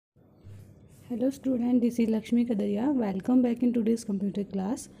Hello student, this is Lakshmi Kadaria. Welcome back in today's computer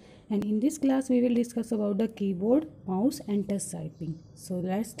class, and in this class we will discuss about the keyboard, mouse and touch typing. So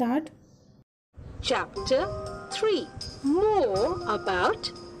let's start. Chapter 3. More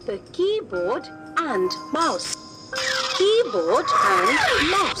about the keyboard and mouse. Keyboard and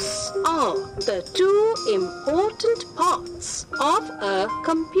mouse are the two important parts of a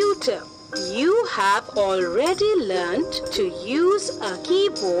computer. You have already learnt to use a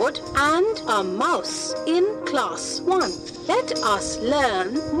keyboard and a mouse in class 1. Let us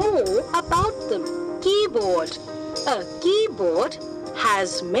learn more about them. Keyboard. A keyboard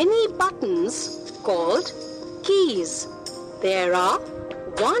has many buttons called keys. There are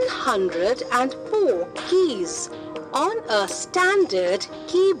 104 keys on a standard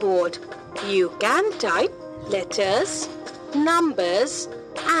keyboard. You can type letters, numbers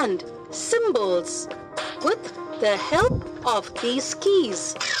and symbols with the help of these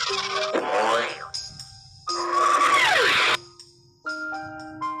keys.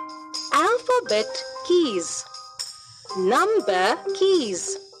 Alphabet keys, number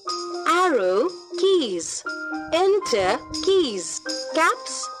keys, arrow keys, enter keys,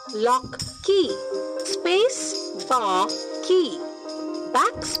 caps lock key, space bar key,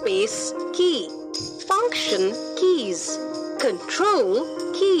 backspace key, function keys, control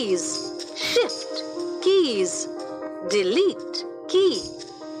keys, shift keys, delete key.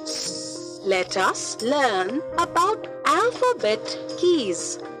 Let us learn about alphabet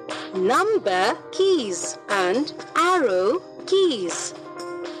keys, number keys and arrow keys.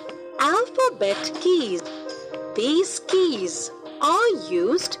 Alphabet keys. These keys are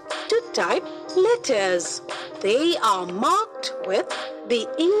used to type letters. They are marked with the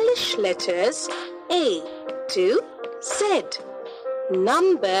English letters A to Z.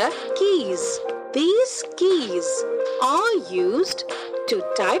 Number keys. These keys are used to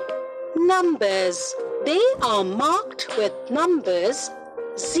type numbers. They are marked with numbers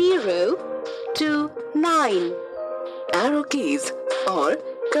 0 to 9. Arrow keys or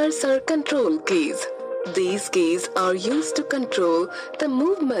cursor control keys. These keys are used to control the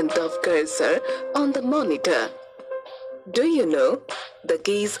movement of cursor on the monitor. Do you know the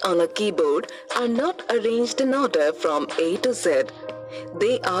keys on a keyboard are not arranged in order from A to Z.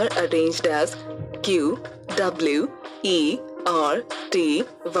 They are arranged as Q, W, E, R, T,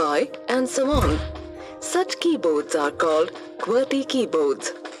 Y and so on. Such keyboards are called QWERTY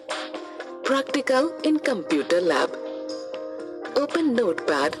keyboards. Practical in computer lab. Open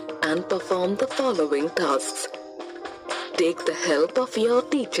Notepad and perform the following tasks. Take the help of your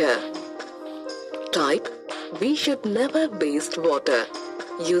teacher. Type "We should never waste water"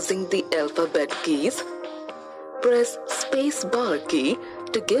 using the alphabet keys. Press space bar key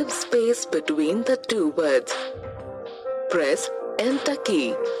to give space between the two words. Press enter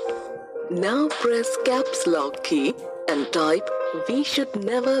key. Now press caps lock key and type "We should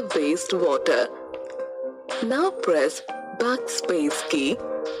never waste water." Now press backspace key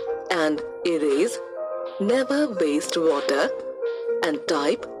and erase "Never waste water" and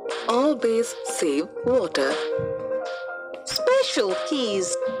type "Always save water." Special keys.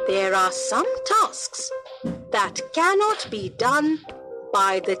 There are some tasks that cannot be done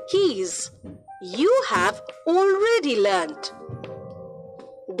by the keys you have already learnt.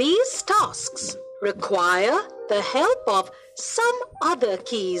 These tasks require the help of some other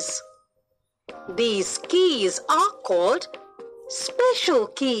keys. These keys are called special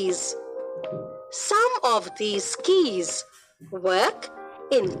keys. Some of these keys work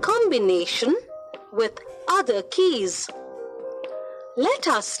in combination with other keys. Let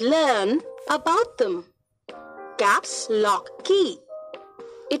us learn about them. Caps lock key.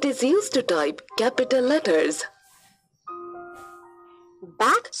 It is used to type capital letters.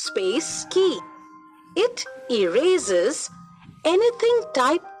 Backspace key. It erases anything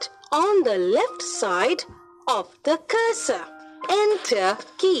typed on the left side of the cursor. Enter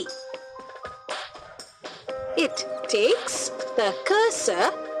key. It takes the cursor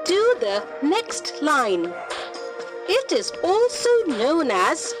to the next line. It is also known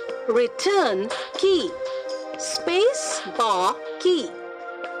as return key. Space bar key.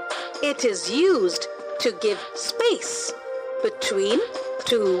 It is used to give space between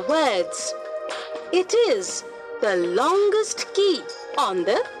two words. It is the longest key on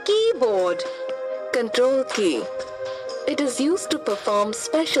the keyboard. Control key. It is used to perform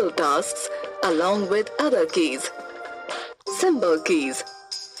special tasks along with other keys. Symbol keys.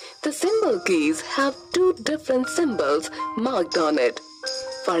 The symbol keys have two different symbols marked on it.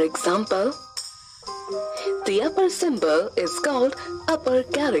 For example, the upper symbol is called upper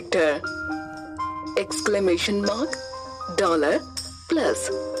character. Exclamation mark, dollar, plus.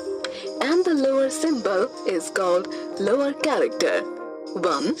 and the lower symbol is called lower character.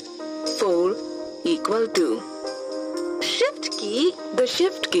 1, 4 equal to. Shift key. The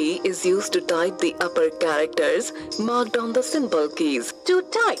shift key is used to type the upper characters marked on the symbol keys. To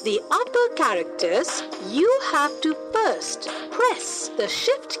type the upper characters, you have to first press the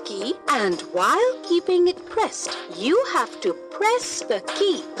shift key, and while keeping it pressed, you have to press the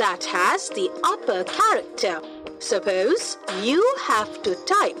key that has the upper character. Suppose you have to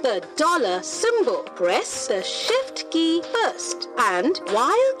type the dollar symbol. Press the shift key first, and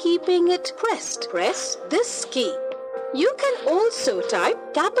while keeping it pressed, press this key. You can also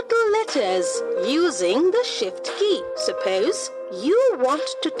type capital letters using the shift key. Suppose you want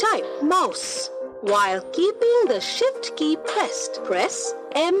to type mouse. While keeping the shift key pressed, press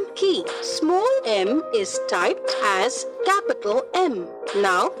M key. Small m is typed as capital M.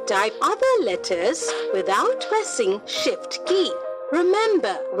 Now type other letters without pressing shift key.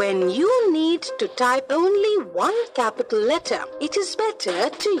 Remember, when you need to type only one capital letter, it is better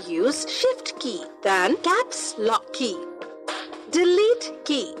to use shift key than caps lock key. Delete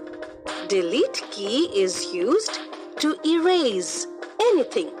key. Delete key is used to erase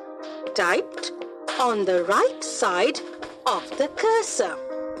anything typed on the right side of the cursor.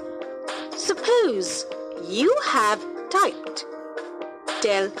 Suppose you have typed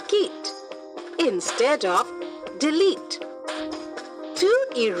delete instead of delete. To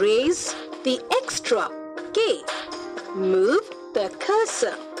erase the extra K, move the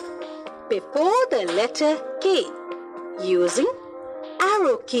cursor before the letter K using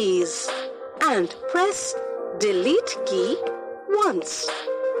arrow keys and press delete key once.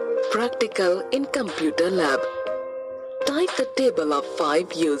 Practical in computer lab. Type the table of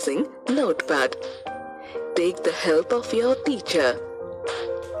 5 using notepad. Take the help of your teacher.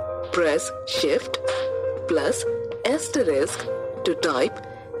 Press shift plus asterisk to type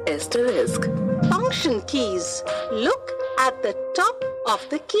asterisk. Function keys. Look at the top of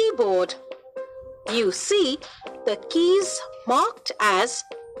the keyboard. You see the keys marked as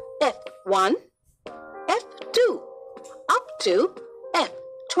F1, F2, up to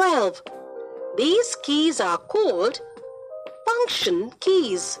F12. These keys are called function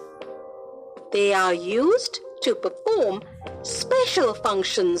keys. They are used to perform special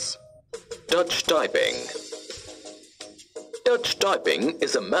functions. Touch typing. Touch typing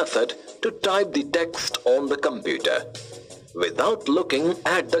is a method to type the text on the computer without looking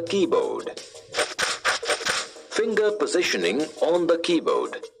at the keyboard. Finger positioning on the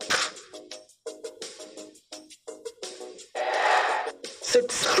keyboard.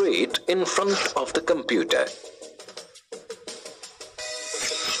 Sit straight in front of the computer.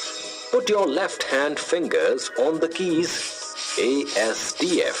 Put your left hand fingers on the keys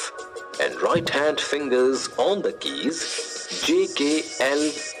ASDF and right hand fingers on the keys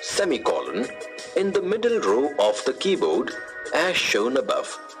JKL semicolon in the middle row of the keyboard as shown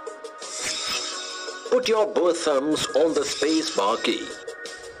above. Put your both thumbs on the space bar key.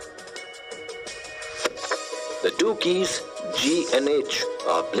 The two keys G and H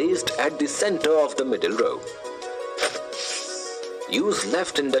are placed at the center of the middle row. Use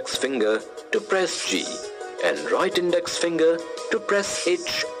left index finger to press G and right index finger to press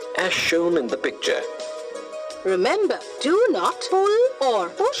H as shown in the picture. Remember, do not pull or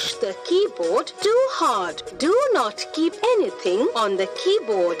push the keyboard too hard. Do not keep anything on the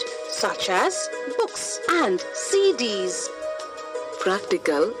keyboard, such as books and CDs.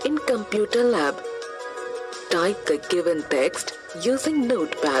 Practical in computer lab. Type the given text using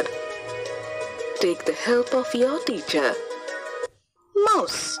notepad. Take the help of your teacher.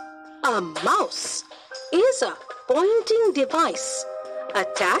 Mouse. A mouse is a pointing device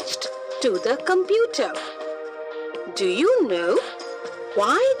attached to the computer. Do you know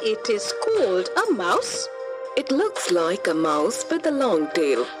why it is called a mouse? It looks like a mouse with a long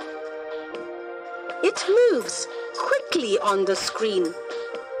tail. It moves quickly on the screen.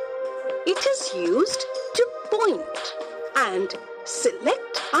 It is used to point and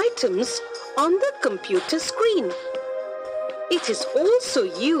select items on the computer screen. It is also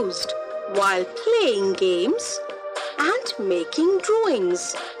used while playing games and making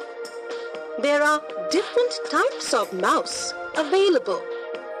drawings. There are different types of mouse available.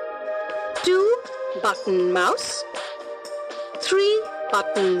 2-button mouse,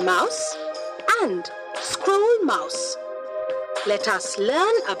 3-button mouse, and scroll mouse. Let us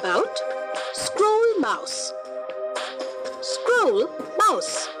learn about scroll mouse. Scroll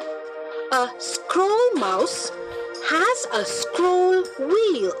mouse. A scroll mouse has a scroll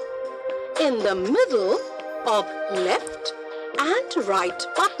wheel in the middle of left and right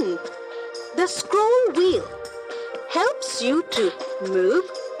button. The scroll wheel helps you to move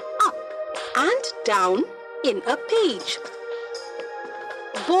up and down in a page.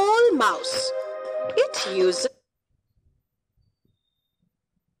 Ball mouse. It uses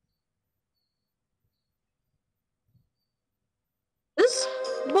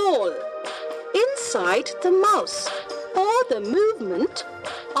ball inside the mouse for the movement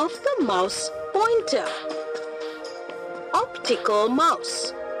of the mouse pointer. Optical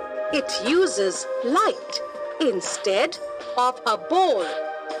mouse. It uses light instead of a ball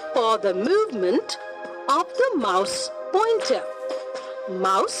for the movement of the mouse pointer.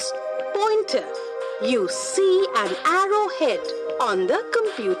 Mouse pointer. You see an arrowhead on the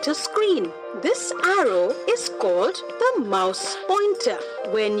computer screen. This arrow is called the mouse pointer.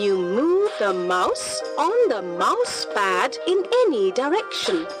 When you move the mouse on the mouse pad in any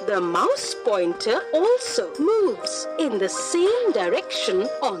direction, the mouse pointer also moves in the same direction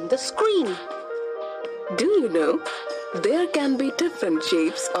on the screen. Do you know? There can be different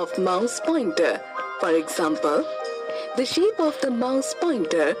shapes of mouse pointer. For example, the shape of the mouse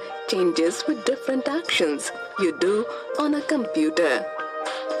pointer changes with different actions you do on a computer.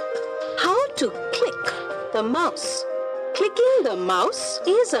 How to click the mouse. Clicking the mouse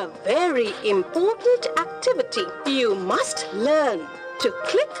is a very important activity. You must learn to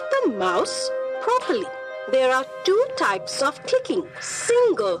click the mouse properly. There are two types of clicking: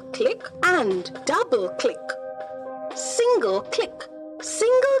 single click and double click. Single click.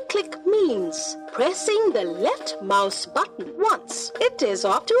 Single click means pressing the left mouse button once. It is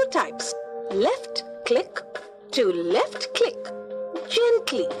of two types: left click to left click.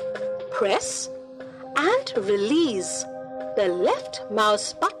 Gently press and release the left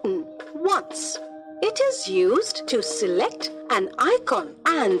mouse button once. It is used to select an icon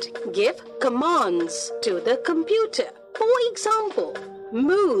and give commands to the computer. For example,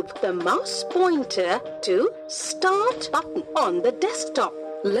 move the mouse pointer to Start button on the desktop.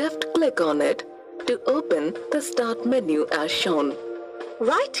 Left click on it to open the Start menu as shown.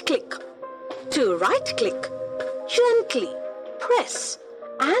 Right click. To right click, gently press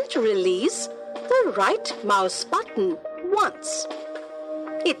and release the right mouse button once.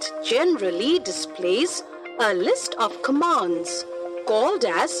 It generally displays a list of commands called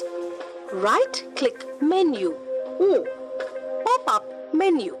as right-click menu or pop-up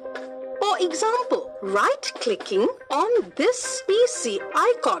menu. For example, right-clicking on this PC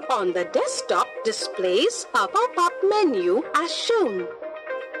icon on the desktop displays a pop-up menu as shown.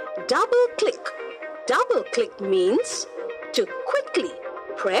 Double-click. Double-click means to quickly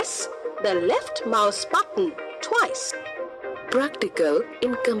press the left mouse button twice. Practical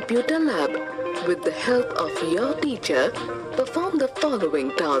in computer lab. With the help of your teacher, perform the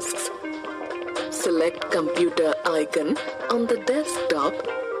following tasks. Select computer icon on the desktop,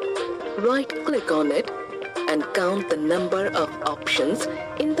 right-click on it and count the number of options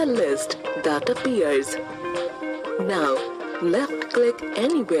in the list that appears. Now, left-click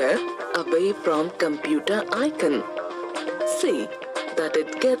anywhere away from computer icon. See that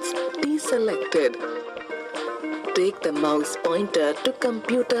it gets deselected. Take the mouse pointer to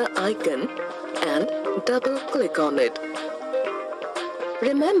computer icon and double-click on it.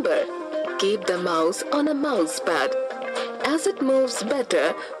 Remember, keep the mouse on a mouse pad as it moves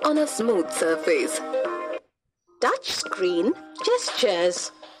better on a smooth surface. Touch screen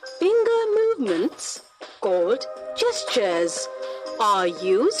gestures. Finger movements called gestures are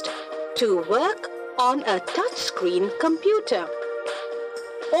used to work on a touchscreen computer.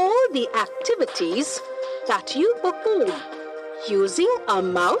 All the activities that you perform using a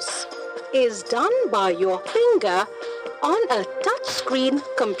mouse is done by your finger on a touchscreen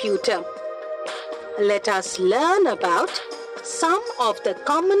computer. Let us learn about some of the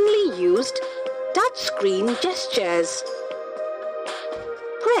commonly used touchscreen gestures.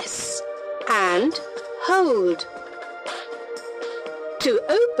 Press and hold. To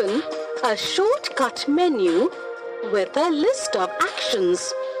open a shortcut menu with a list of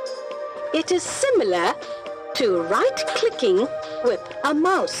actions. It is similar to right-clicking with a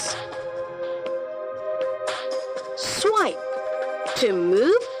mouse. Swipe to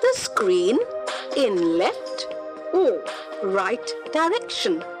move the screen in left or right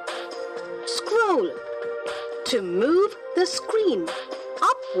direction. Scroll to move the screen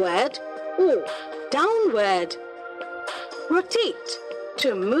upward or downward. Rotate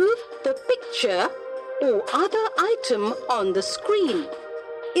to move the picture or other item on the screen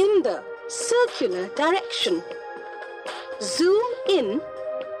in the circular direction. Zoom in,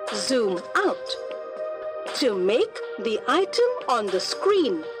 zoom out to make the item on the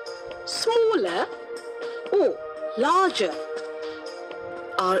screen smaller or larger.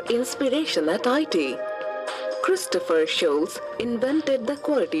 Our inspiration at IT. Christopher Sholes invented the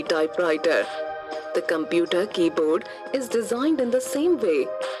QWERTY typewriter. The computer keyboard is designed in the same way.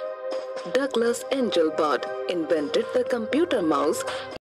 Douglas Engelbart invented the computer mouse